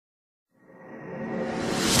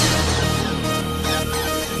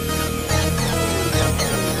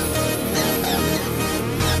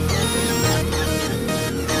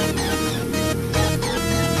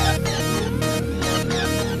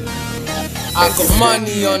I got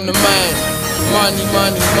money on the mind. Money,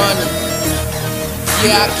 money, money.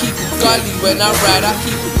 Yeah, I keep it gully when I ride. I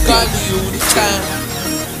keep it gully all the time.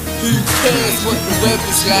 Who cares what the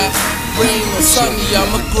weather's like? Rain or sunny,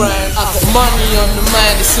 I'ma grind. I got money on the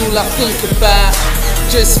mind, it's all I think about.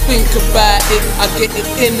 Just think about it, I get it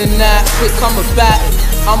in and out quick. I'm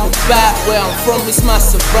about where I'm from, it's my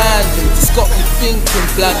surroundings. It's got me thinking,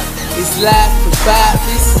 blood, is life about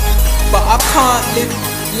this? But I can't live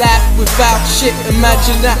life without shit,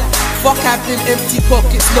 imagine that. Fuck having empty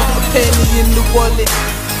pockets, not a penny in the wallet.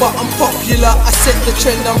 But I'm popular, I set the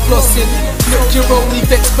trend, I'm flossing. Look, you're only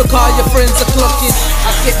vexed because your friends are clocking.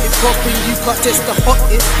 I get it popping, you can't test the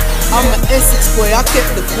hottest. I'm an Essex boy, I get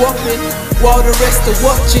the guapping while the rest are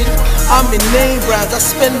watching. I'm in name brands, I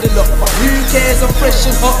spend a lot, but who cares, I'm fresh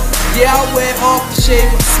and hot. Yeah, I wear aftershave,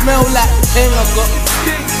 I smell like the pen I got.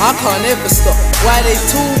 I can't ever stop, why they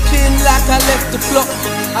talking like I left the block?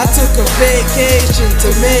 I took a vacation to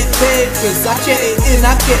make papers, I get it in,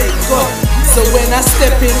 I get it gone. So when I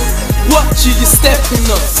step in, watch you stepping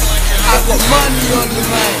up. I got money on the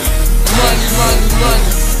mind. Money, money,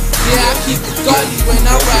 money. Yeah, I keep it gully when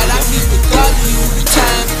I ride. I keep it gully all the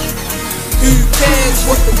time. Who cares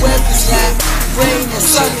what the weather's like? Rain or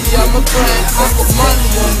sunny, I'ma grind. I got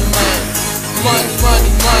money on the mind. Money,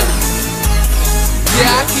 money, money.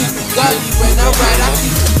 Yeah, I keep it gully when I ride. I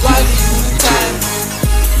keep it gully all the time.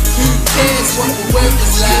 Who cares what the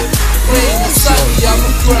weather's like? Rain or sunny,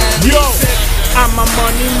 I'ma grind. Yo, I'm a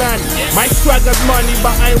money man. My swagger's money,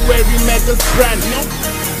 but I ain't wearing Mega's brand.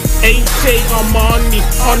 AJ Armani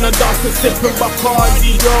on a doctor sipping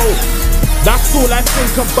Bacardi, yo. That's all I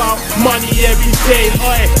think about, money every day.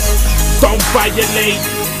 Oi, don't violate.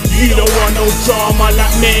 You don't want no drama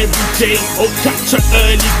like Mary J. Or catch an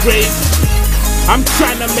early grave. I'm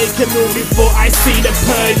tryna make a meal before I see the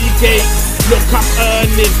pearly gate. Look, I'm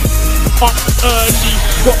earning up early.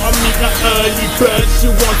 Gotta meet an early bird.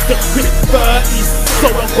 She wants the quick 30s, so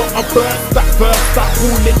I gotta burst that burst. I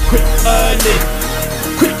call it quick early.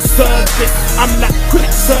 Quick service, I'm like quick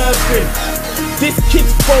serving. This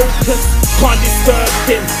kid's focused, can't disturb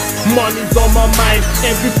him. Money's on my mind,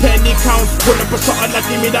 every penny counts. Pull up a shot and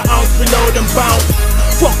give me the ounce, reload and bounce.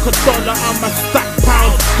 Fuck a dollar, I'm a stack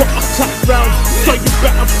pound. Got a clap round, so you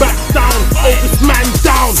better back down. Oh, this man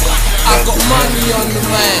down. I got money on the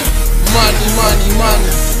mind. Money, money,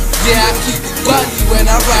 money. Yeah, I keep it gully when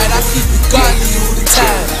I ride. I keep it gully all the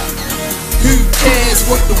time. Who cares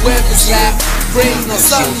what the weather's like? Rain or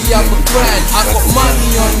sunny, I'ma grind. I got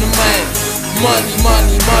money on the mind. Money,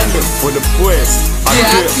 money, money. For the boys, I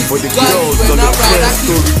do it for the girls on the press.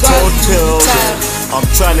 Story tell. I'm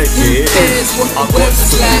tryna get in. I got to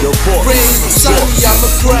be the boss. Rain or sunny, I'ma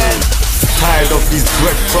grind. Tired of these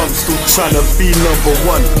breadcrumbs, still tryna be number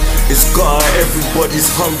one. It's got everybody's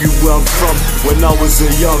hungry where I'm from. When I was a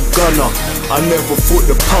young gunner, I never thought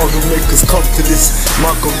the pound would make us come to this.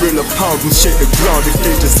 My gorilla pound will shake the ground if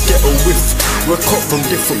they just get a whiff. We're cut from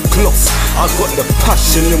different cloths. I got the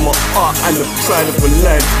passion in my heart and the pride of a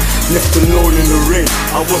land. Left alone in the rain,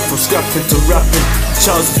 I went from scrapping to rapping.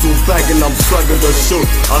 Trousers all bagging, I'm swagging the show.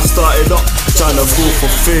 I started up tryna go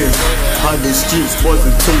for fame. How the streets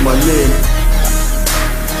wasn't to my name.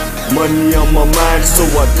 Money on my mind, so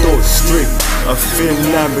I don't stray. A thin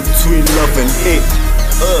line between love and hate.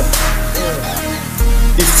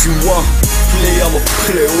 If you want play, I'ma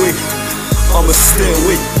play away. I'ma stay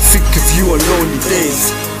away. Think of you on lonely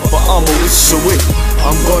days, but I'ma wish away.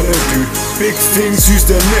 I'm gonna do big things, use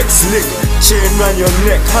the next lick. Chain round your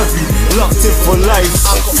neck, have you locked in for life?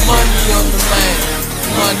 I got money on the mind.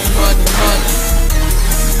 Money, money, money.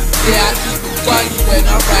 Yeah, I keep it gully when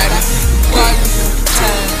I ride. I keep it gully all the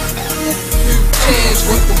time. Who cares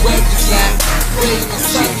what the weather's like? Rain or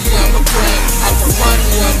sunny, I'ma grind. I got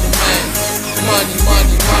money on the mind. Money,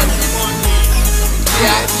 money, money.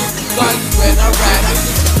 Yeah, I keep it gully when I ride. I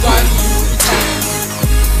keep it gully all the time.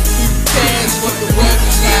 Who cares what the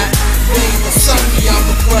weather's like? Rain or sunny,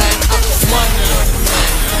 I'ma grind. I got money on the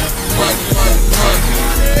mind. Money, money, money.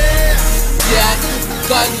 Yeah, I keep it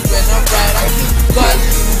gully when I ride. I keep it gully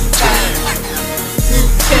all the time. Who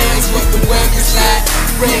cares what the weather's like?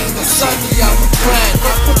 Rain or sunny, I'ma grind.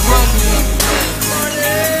 I put money on the mind.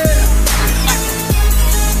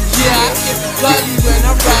 Yeah, I keep it gully when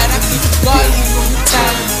I ride. I keep it gully all the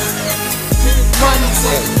time. Money's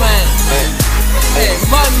in the mind. Hey,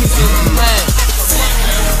 money's in the mind.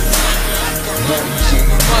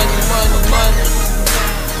 Money, money, money.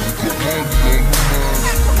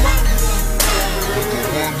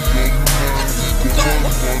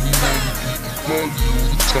 All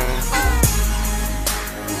the time.